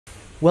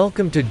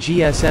Welcome to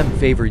GSM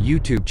Favor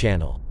YouTube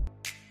channel.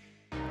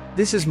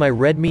 This is my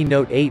Redmi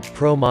Note 8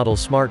 Pro model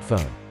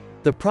smartphone.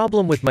 The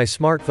problem with my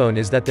smartphone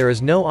is that there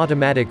is no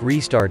automatic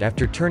restart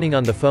after turning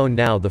on the phone.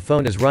 Now the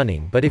phone is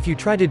running, but if you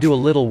try to do a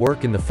little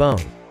work in the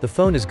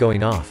phone is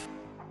going off.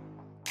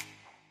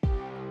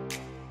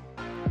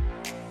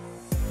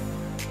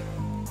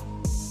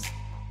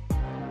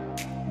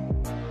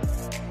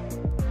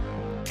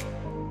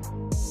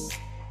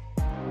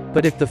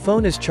 But if the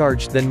phone is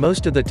charged, then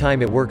most of the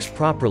time it works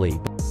properly.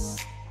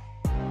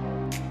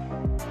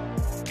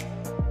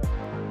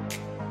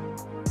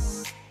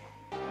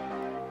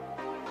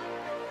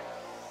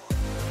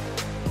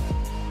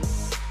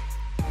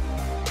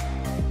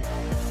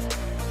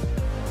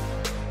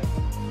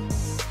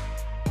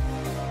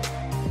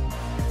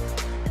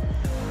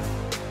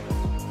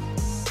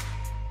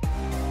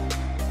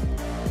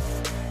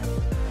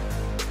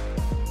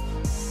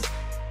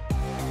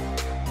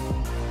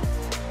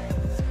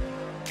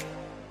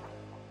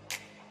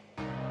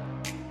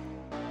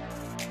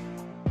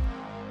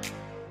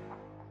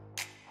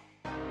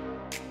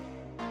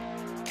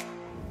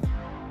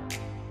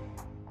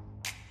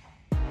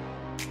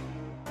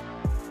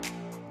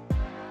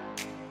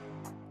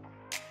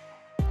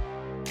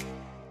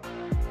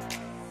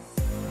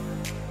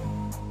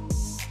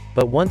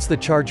 But once the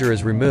charger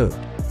is removed,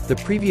 the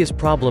previous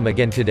problem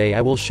again. Today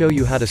I will show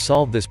you how to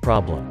solve this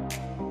problem.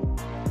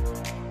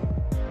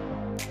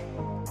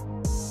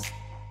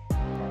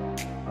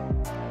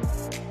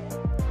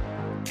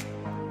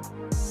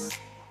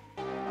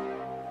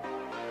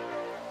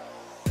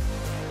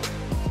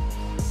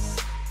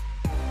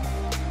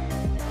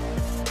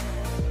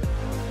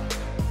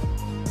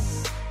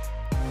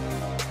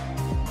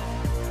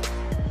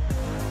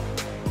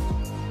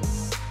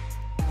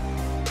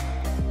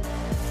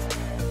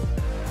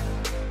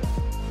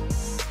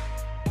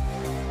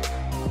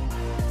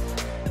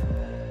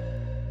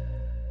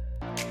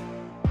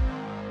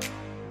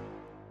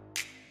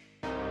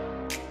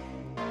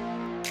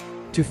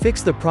 To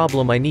fix the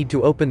problem, I need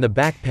to open the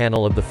back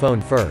panel of the phone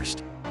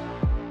first.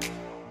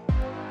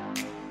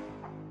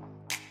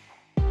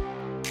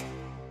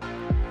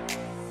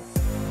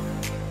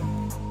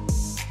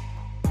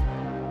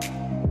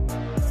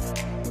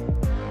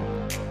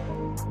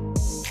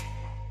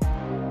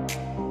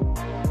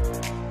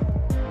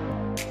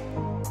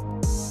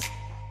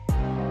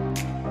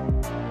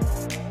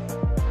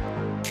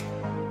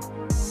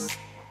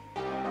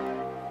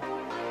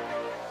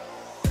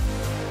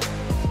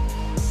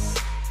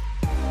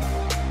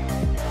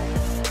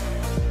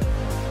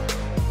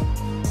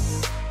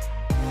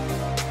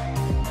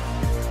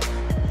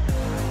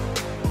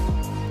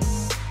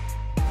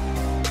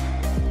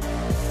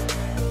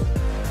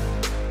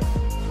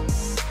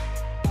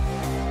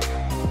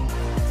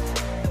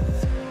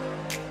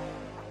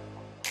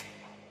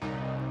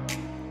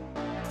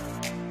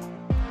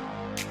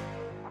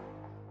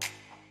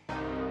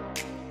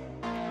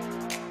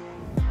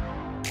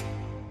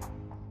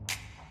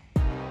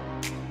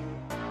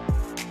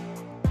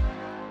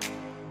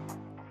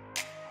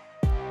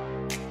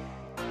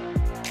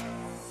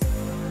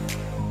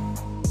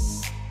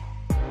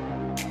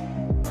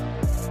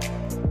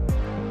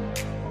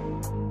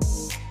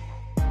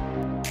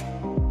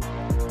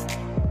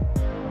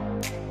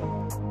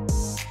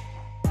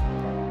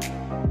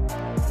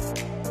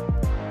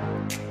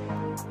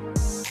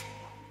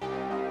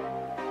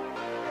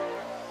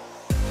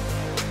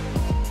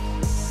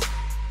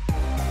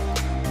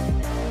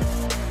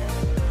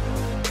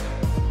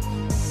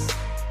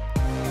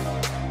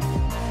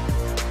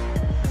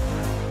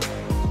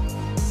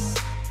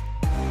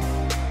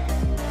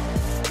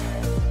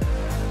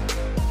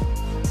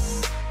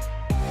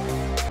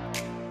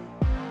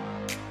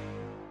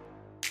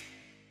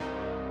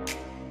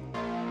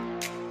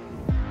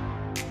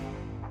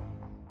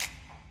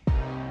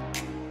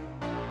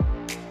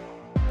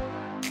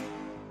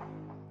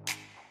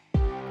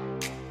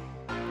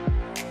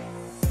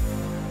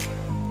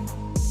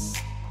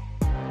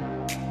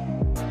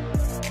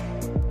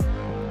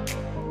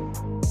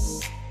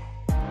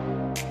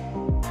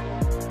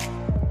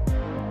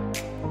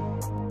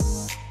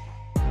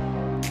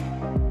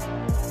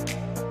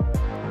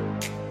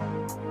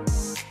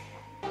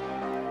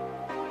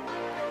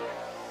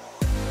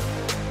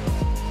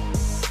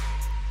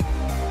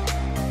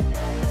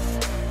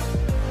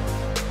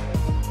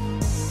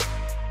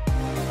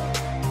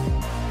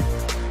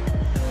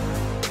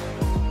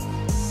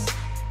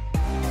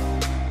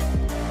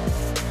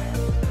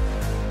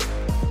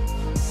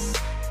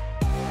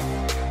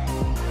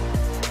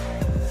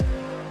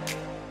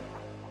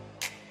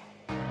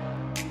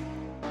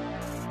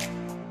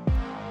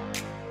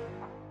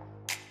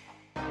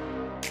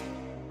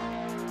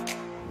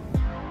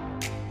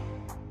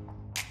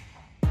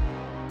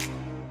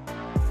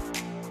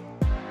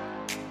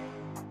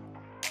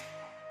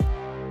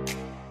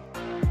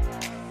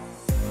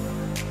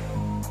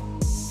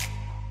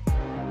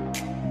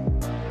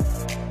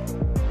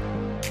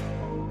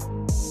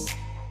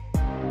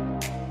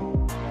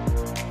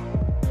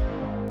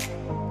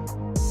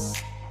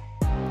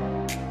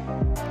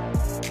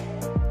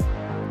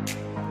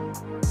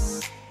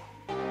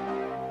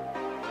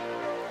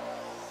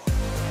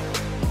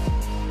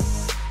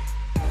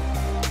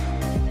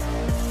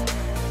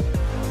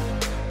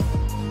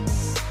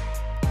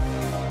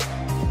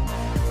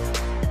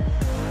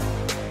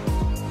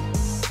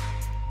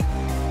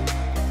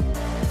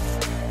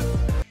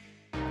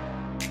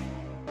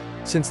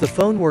 Since the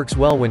phone works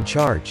well when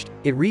charged,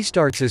 it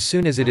restarts as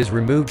soon as it is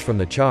removed from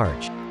the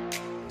charge.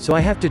 So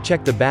I have to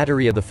check the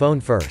battery of the phone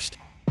first.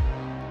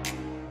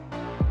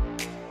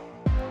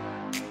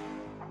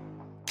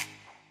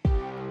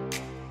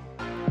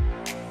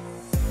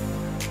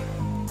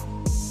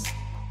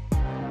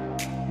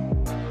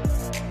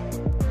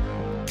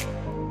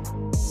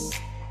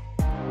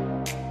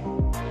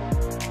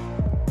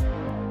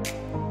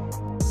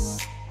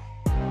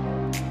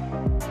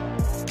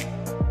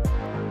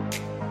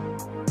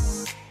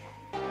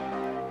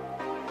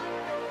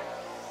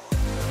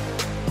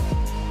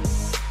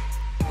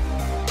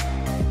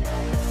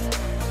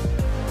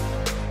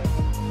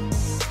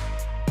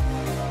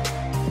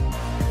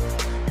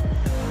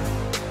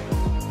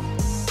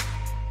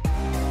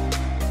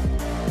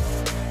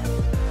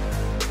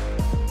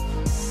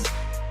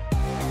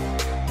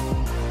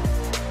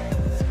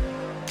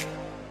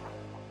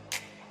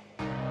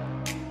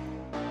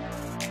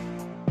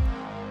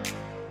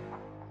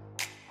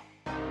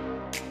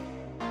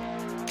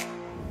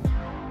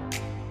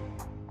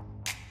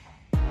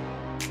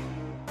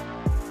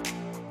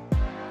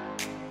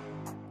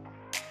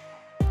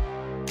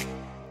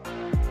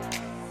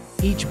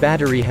 Each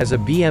battery has a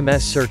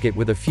BMS circuit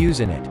with a fuse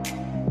in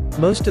it.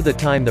 Most of the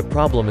time the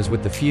problem is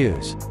with the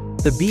fuse.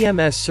 The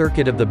BMS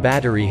circuit of the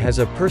battery has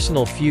a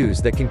personal fuse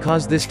that can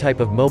cause this type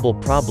of mobile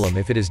problem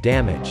if it is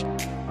damaged.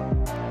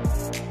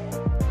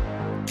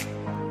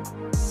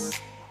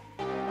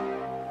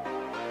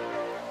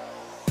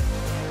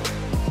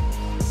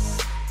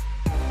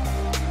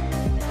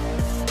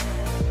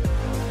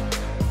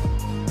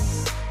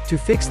 To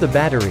fix the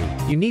battery,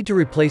 you need to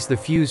replace the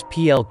fuse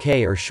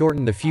PLK or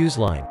shorten the fuse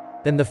line.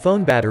 Then the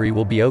phone battery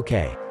will be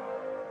okay.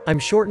 I'm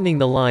shortening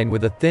the line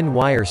with a thin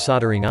wire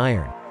soldering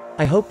iron.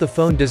 I hope the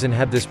phone doesn't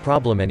have this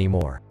problem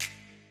anymore.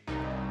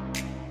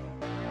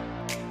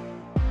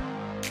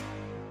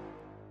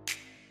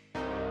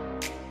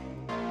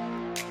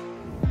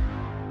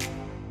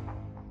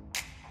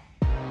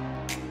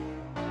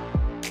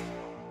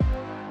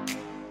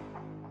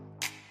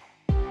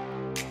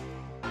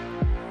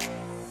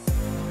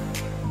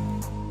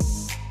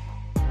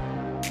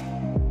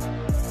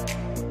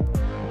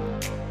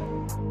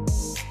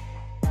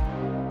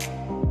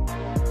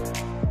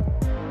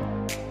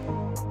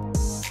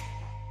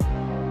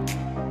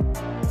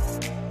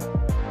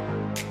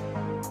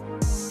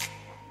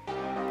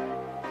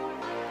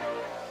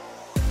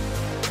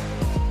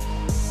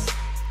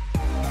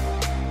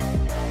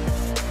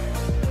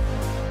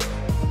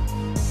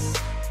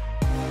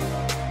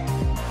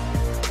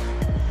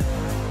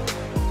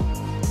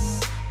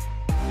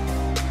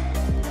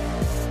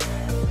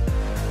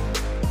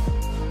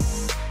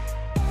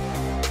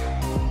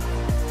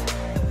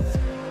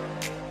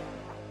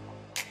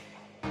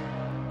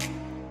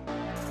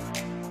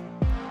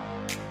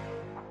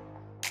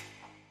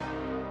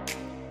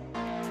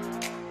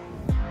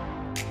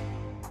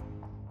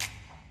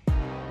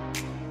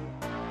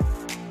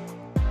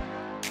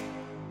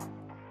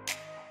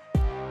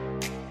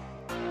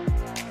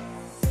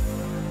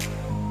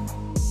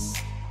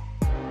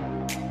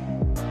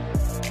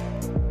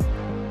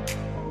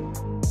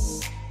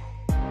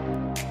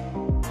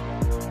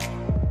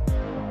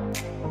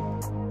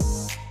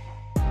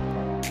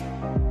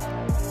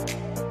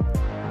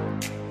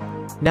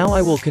 Now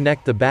I will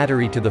connect the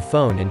battery to the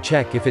phone and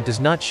check if it does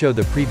not show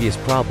the previous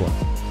problem.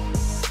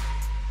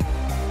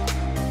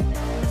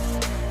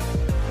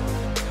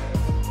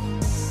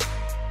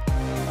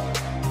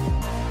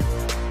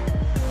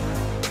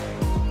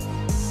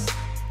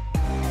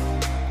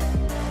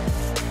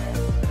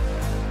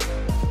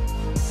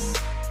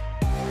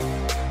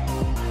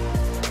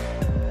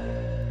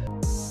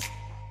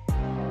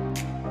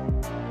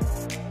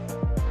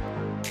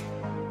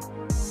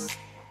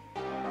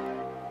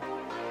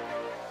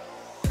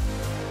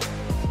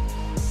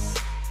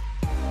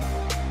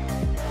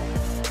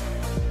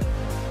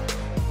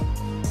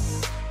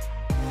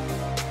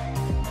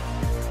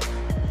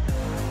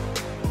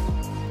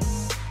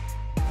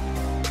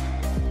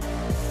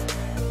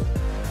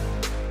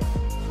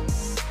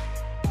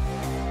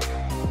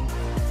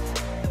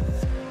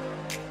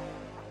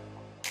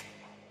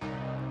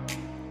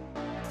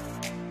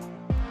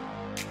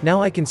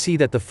 Now I can see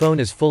that the phone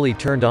is fully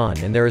turned on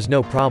and there is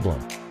no problem.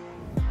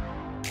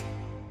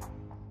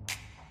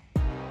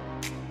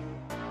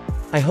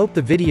 I hope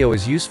the video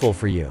is useful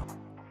for you.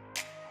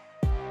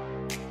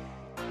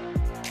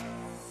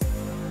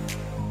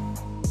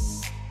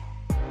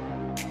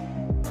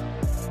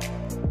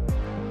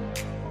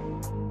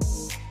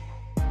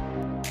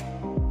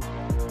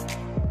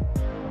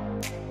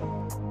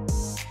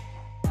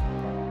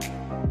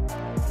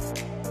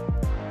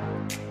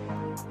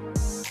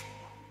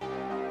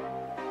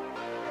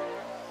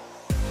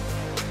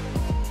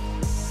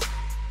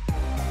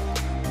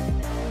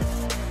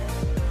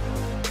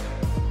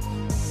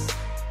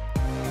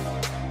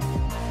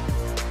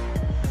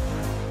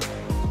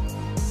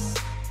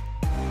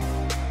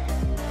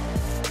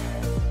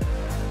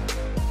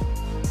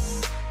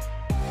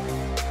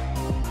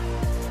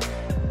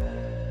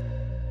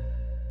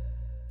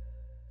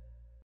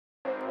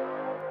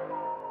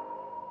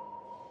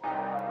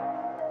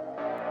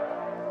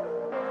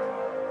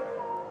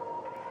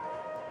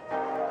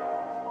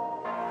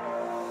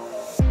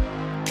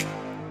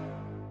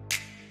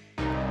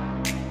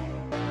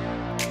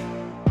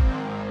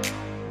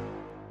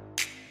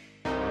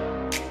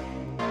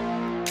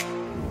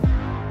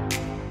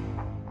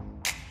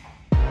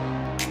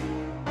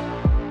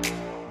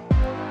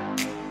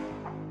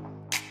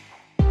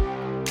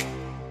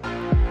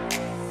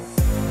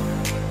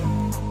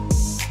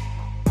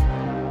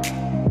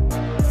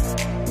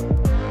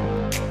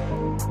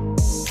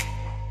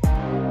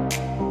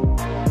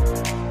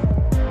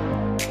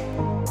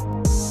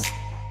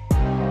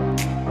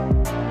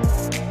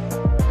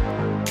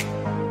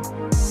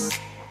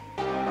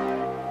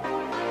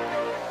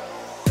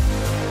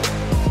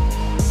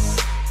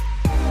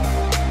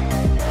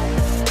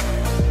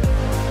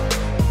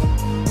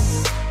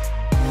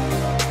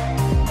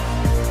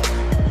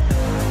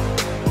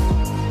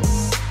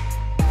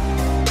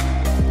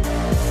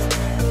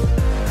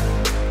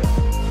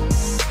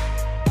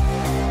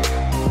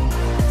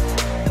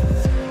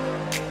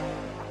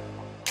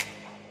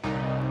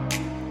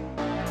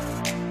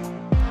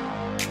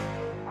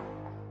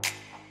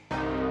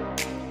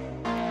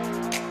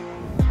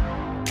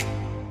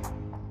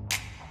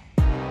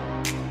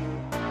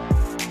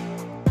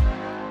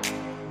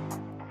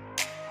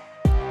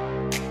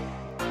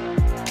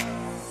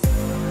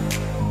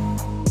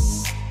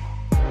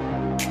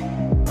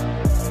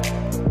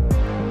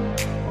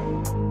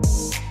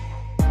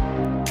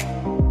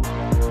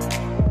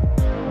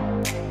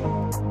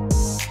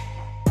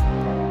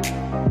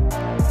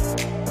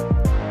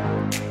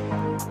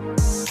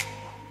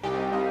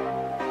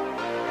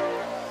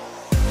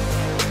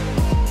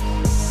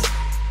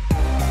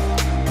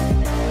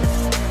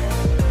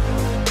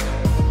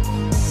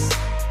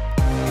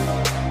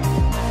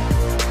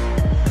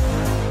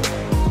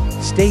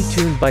 Stay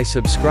tuned by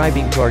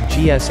subscribing to our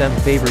GSM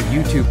Favor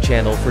YouTube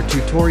channel for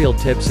tutorial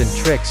tips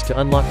and tricks to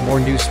unlock more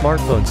new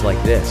smartphones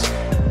like this.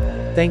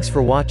 Thanks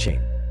for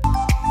watching.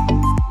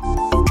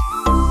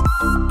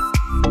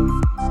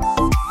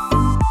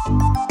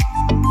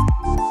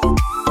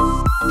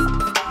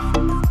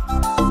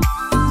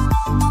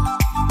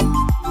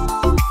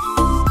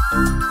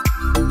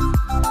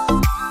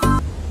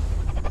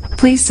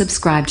 Please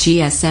subscribe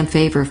GSM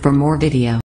Favor for more video.